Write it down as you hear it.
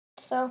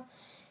So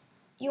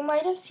you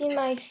might have seen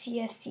my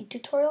CSC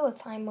tutorial.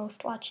 It's my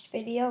most watched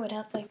video. It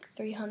has like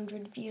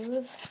 300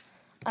 views.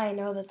 I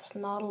know that's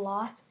not a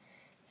lot.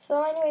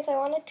 So anyways, I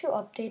wanted to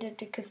update it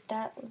because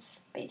that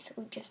was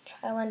basically just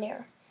trial and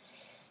error.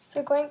 So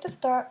we're going to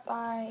start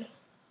by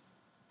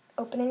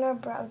opening our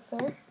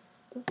browser.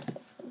 Oops, I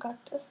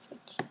forgot to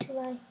switch to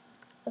my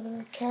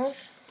other account.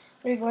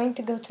 We're going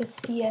to go to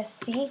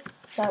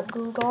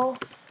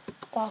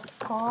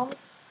cse.google.com.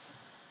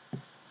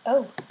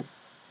 Oh,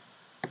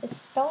 it's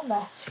spelled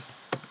that.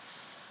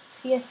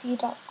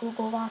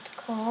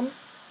 cse.google.com.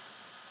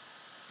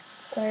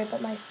 Sorry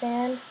about my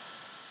fan.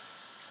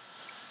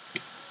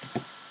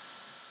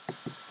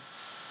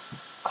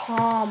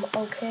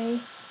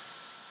 Okay.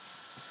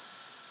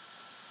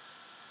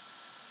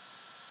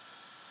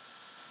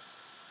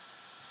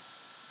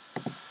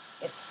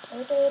 Get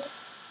started.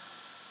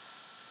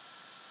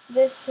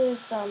 This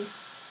is so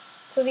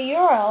the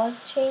URL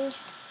has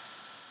changed,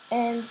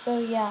 and so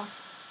yeah,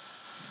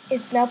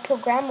 it's now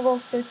programmable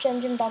search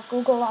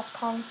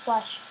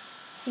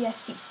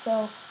engine.google.com/csc.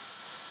 So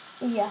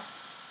yeah,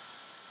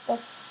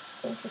 that's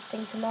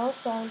interesting to know.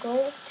 So I'm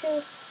going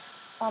to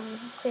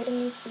create a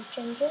new search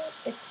engine.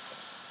 It's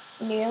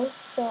new,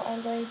 so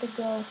I'm going to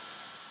go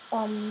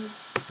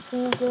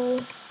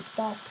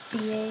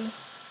google.ca.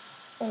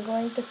 I'm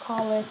going to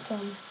call it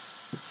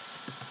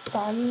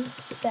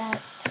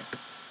sunset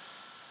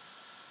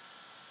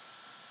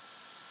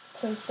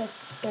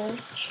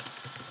search,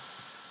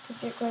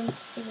 because you're going to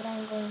see what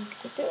I'm going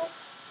to do.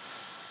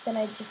 Then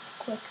I just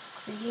click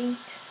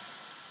create,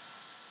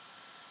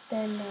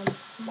 then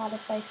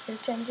modify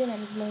search engine.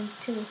 I'm going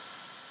to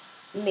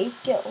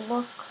make it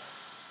look,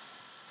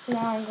 so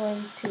now I'm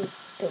going to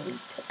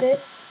delete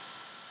this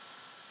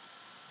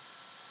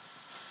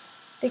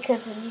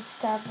because it needs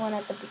to have one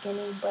at the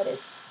beginning, but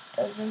it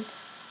doesn't.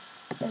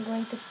 I'm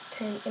going to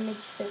turn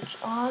image search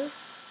on,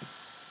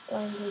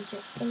 language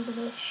is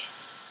English.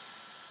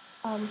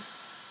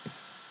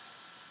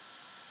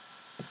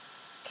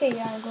 Okay,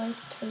 yeah, I'm going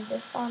to turn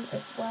this on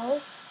as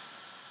well.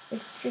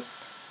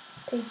 Restrict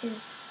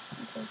pages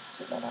using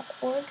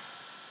schema.org,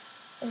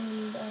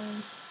 and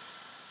I'm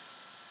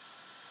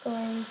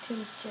going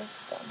to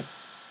just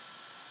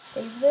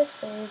save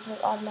this, or is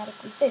it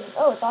automatically saving?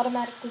 Oh, it's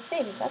automatically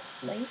saving.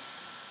 That's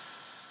nice.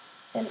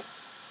 And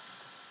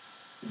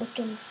look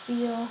and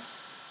feel.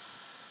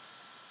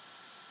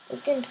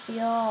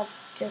 I'll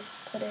just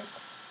put it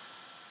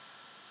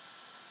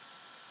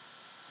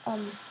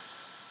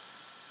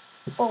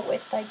full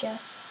width, I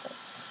guess.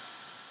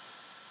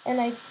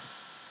 And I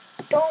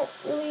don't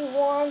really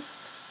want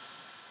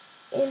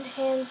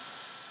enhanced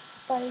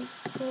by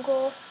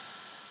Google.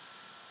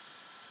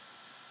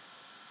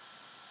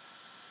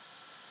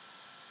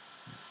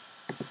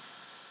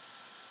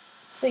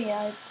 So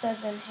yeah, it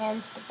says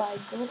enhanced by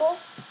Google,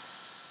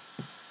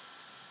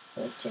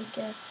 which I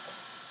guess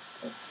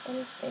is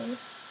something.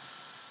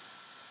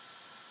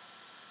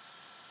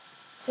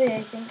 So yeah,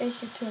 I think I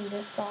should turn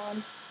this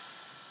on,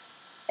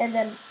 and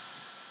then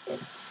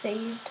it's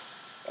saved,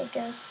 I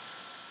guess.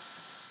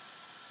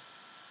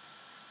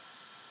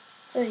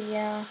 So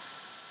yeah,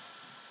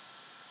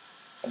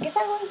 I guess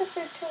I'm going to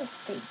turn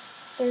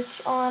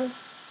search on,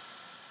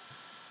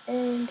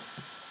 and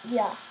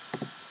yeah,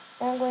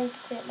 now I'm going to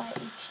create my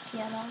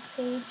HTML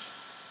page.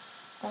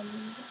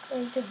 I'm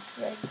going to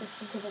drag this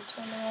into the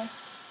terminal.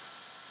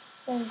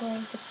 I'm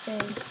going to say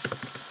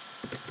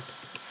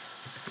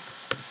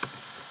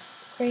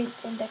create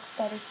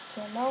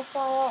index.html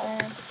file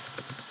and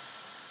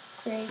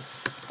create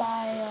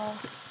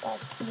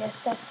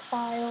style.css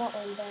file,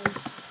 and then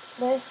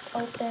list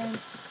open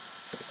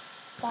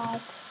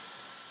dot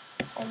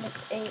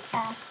 -a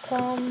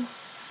atom.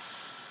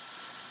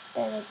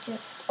 Then it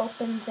just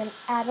opens an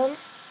atom,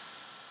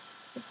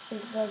 which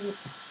is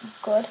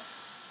good.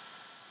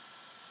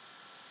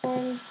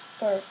 And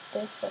for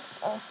this,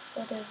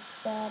 what is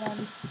that?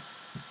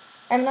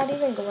 I'm not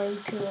even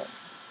going to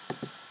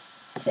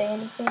say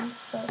anything,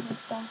 so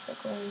first off we're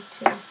going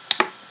to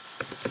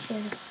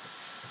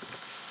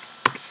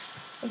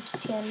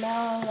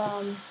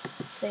HTML,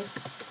 let's say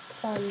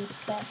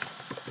sunset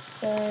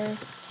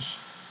search.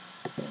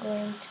 I'm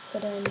going to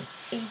put in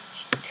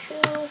H2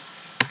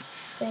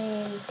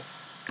 saying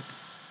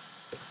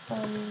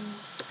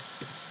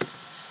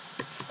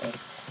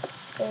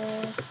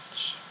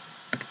search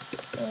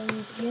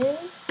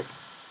engine,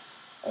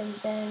 and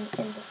then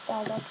in the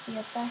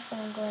style.css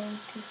I'm going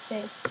to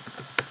say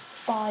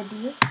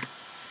body.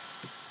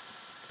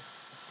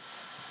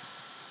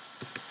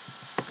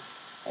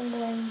 I'm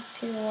going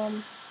to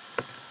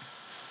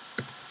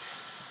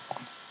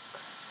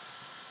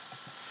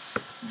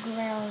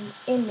background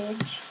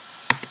image.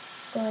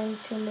 Going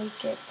to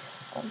make it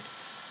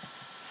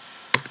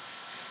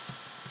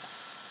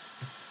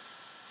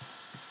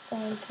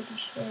I'm pretty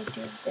sure I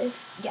do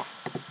this. Yeah,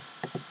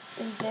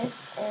 do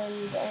this,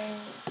 and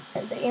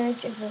the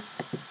image is a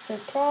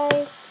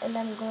surprise. And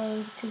I'm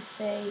going to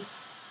say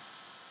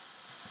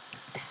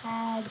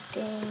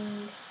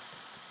padding.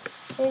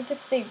 I'm going to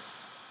say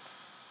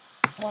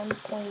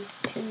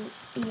 1.2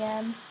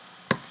 em.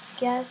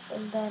 guess,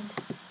 and then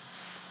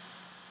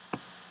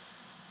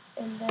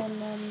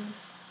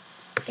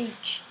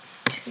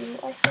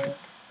H2, I think.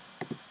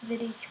 Is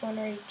it H1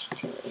 or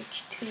H2?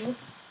 H2.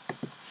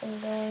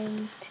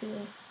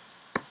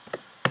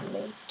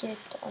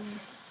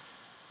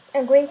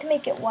 I'm going to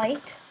make it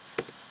white.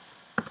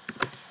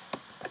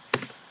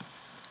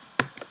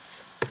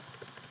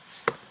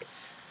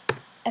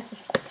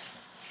 F5.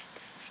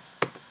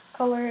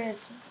 Color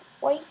is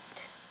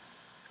white,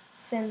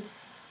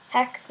 since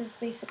hex is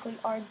basically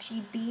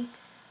RGB,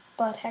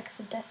 but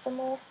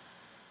hexadecimal.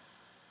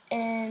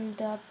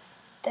 And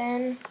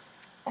then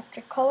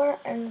after color,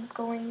 I'm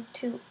going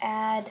to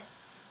add.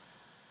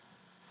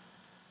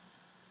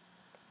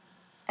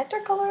 After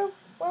color,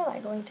 what am I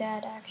going to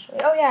add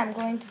actually? Oh yeah, I'm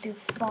going to do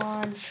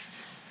font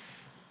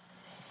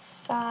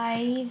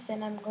size,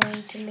 and I'm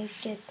going to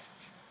make it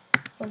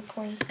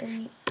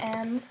 1.3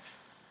 M.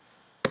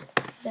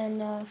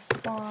 Then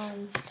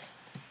font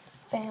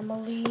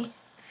family,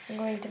 I'm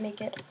going to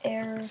make it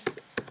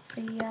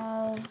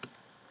Arial,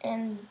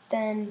 and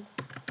then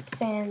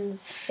sans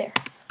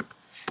serif.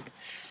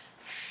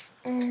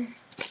 Then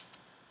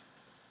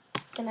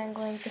I'm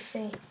going to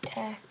say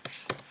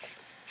text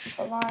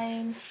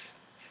align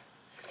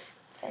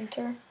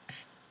center,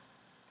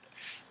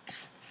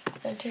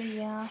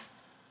 yeah.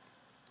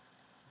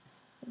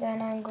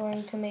 Then I'm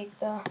going to make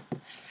the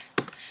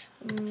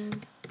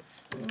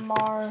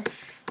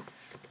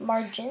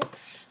margin.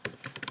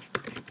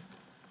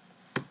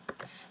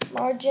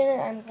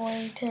 I'm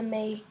going to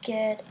make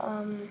it,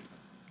 I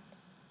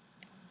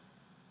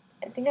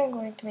think I'm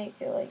going to make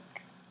it like,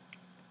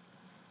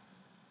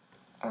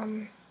 how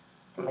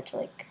much,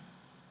 like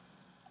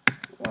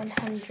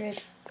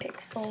 100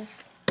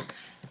 pixels.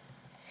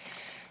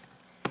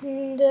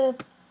 And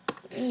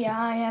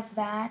yeah, I have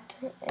that.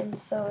 And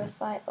so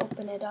if I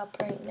open it up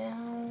right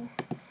now,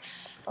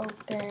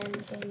 open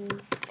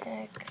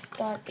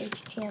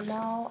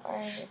index.html,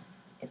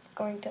 it's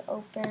going to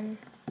open.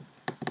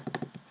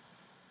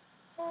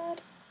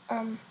 What?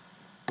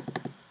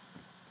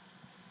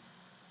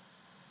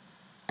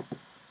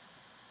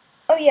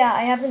 Oh yeah,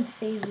 I haven't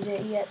saved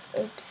it yet.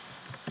 Oops.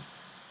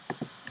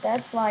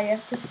 That's why you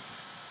have to.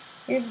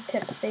 Here's a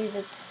tip: save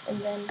it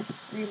and then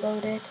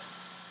reload it.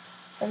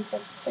 Since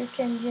it's search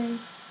engine,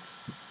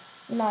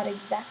 not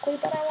exactly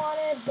what I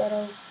wanted, but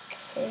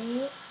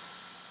okay.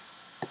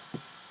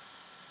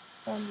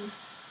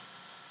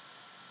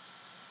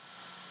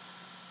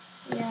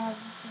 Yeah,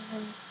 this is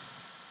in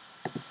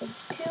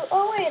H2.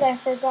 Oh wait, I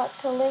forgot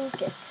to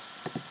link it.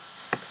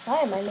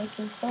 Why am I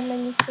making so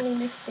many silly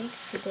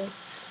mistakes today?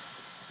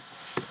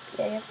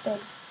 Yeah, you have to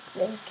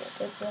link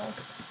it as well.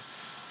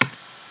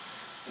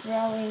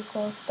 Rel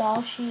equals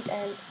style sheet,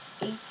 and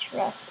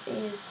href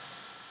is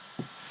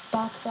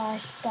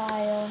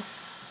 /style.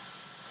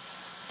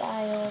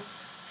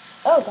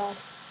 Oh god.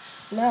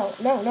 No.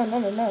 No.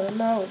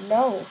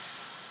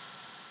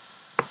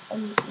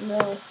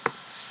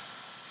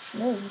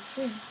 No, this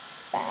is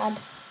bad.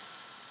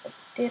 What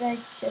did I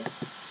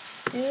just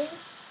do?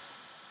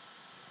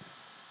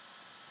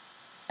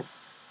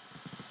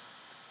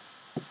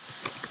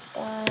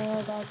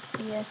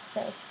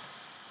 Style.css.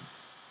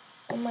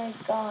 Oh my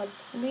god,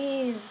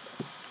 please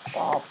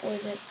stop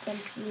with it,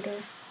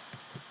 computer.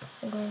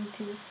 I'm going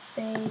to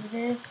save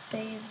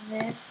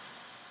this.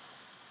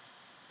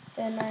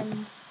 Then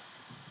I'm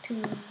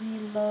to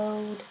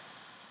reload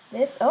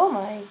this. Oh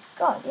my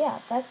god, yeah,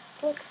 that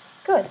looks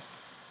good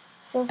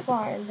so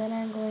far. And then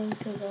I'm going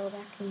to go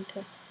back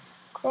into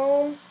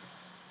Chrome.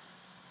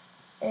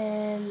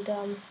 And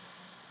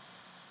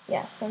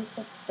yeah,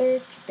 sunset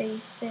search,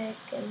 basic,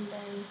 and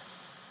then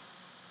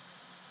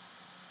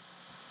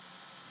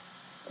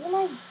what am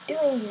I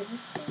doing here?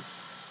 This is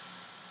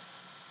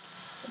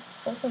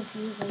so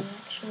confusing,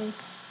 actually.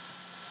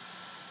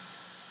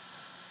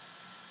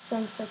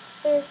 Sunset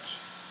search,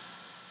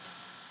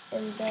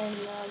 and then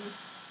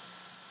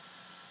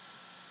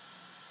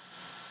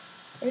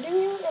where do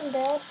you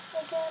embed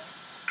again?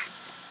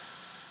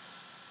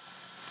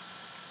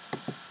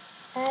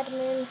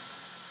 Admin,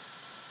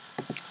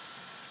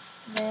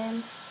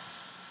 advanced,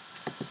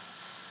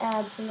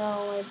 ads.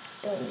 No, I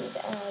don't need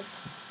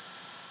ads.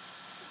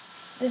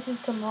 This is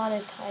to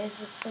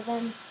monetize it. So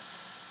then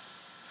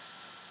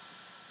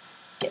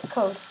get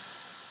code.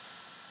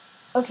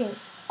 Okay.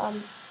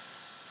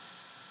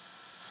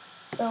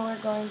 So we're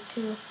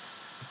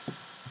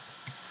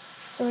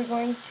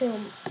going to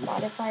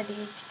modify the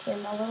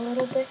HTML a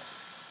little bit.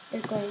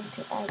 We're going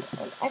to add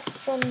an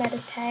extra meta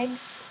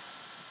tags,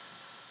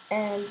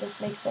 and this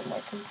makes it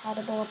more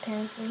compatible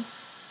apparently.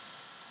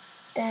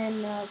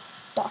 Then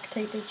doc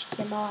type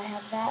HTML, I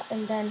have that,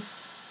 and then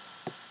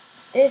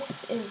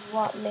this is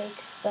what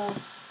makes the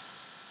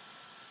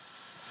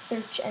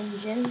search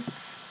engine.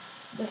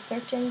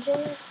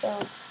 So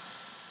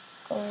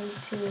going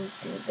to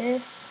do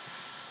this.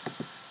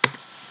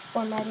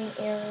 Formatting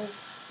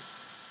errors,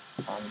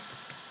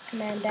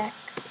 Command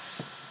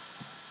X.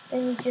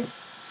 Then you just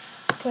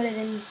put it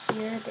in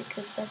here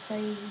because that's how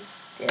you use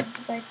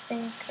divs, I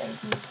think.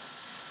 And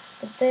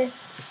put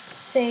this,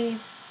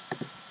 save,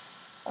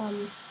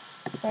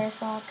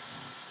 Firefox,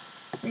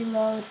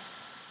 reload,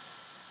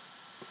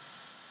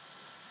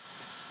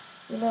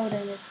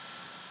 and it's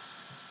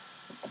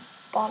at the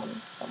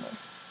bottom somewhere.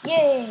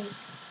 Yay!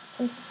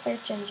 Since it's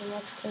search engine,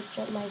 let's search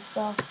it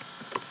myself.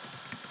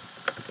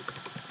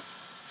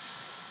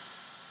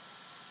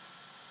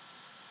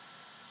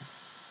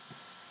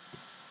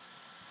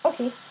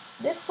 Okay,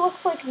 this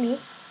looks like me.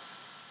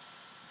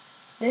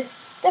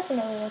 This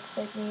definitely looks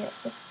like me. It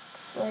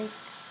looks like,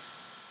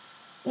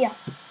 yeah.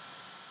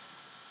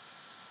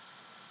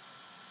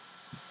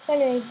 So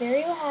anyway, there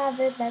you have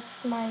it.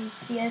 That's my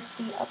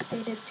CSC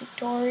updated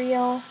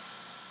tutorial.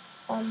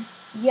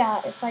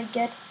 Yeah, if I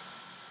get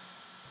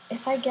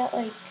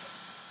like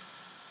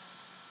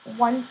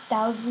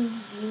 1,000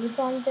 views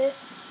on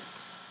this,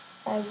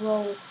 I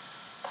will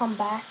come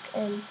back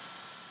and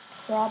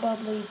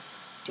probably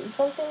do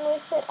something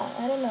with it.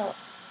 I don't know.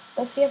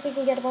 Let's see if we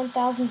can get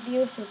 1,000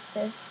 views with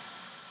this.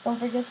 Don't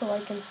forget to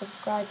like and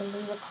subscribe and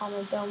leave a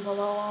comment down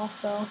below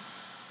also.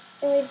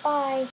 Anyways, bye!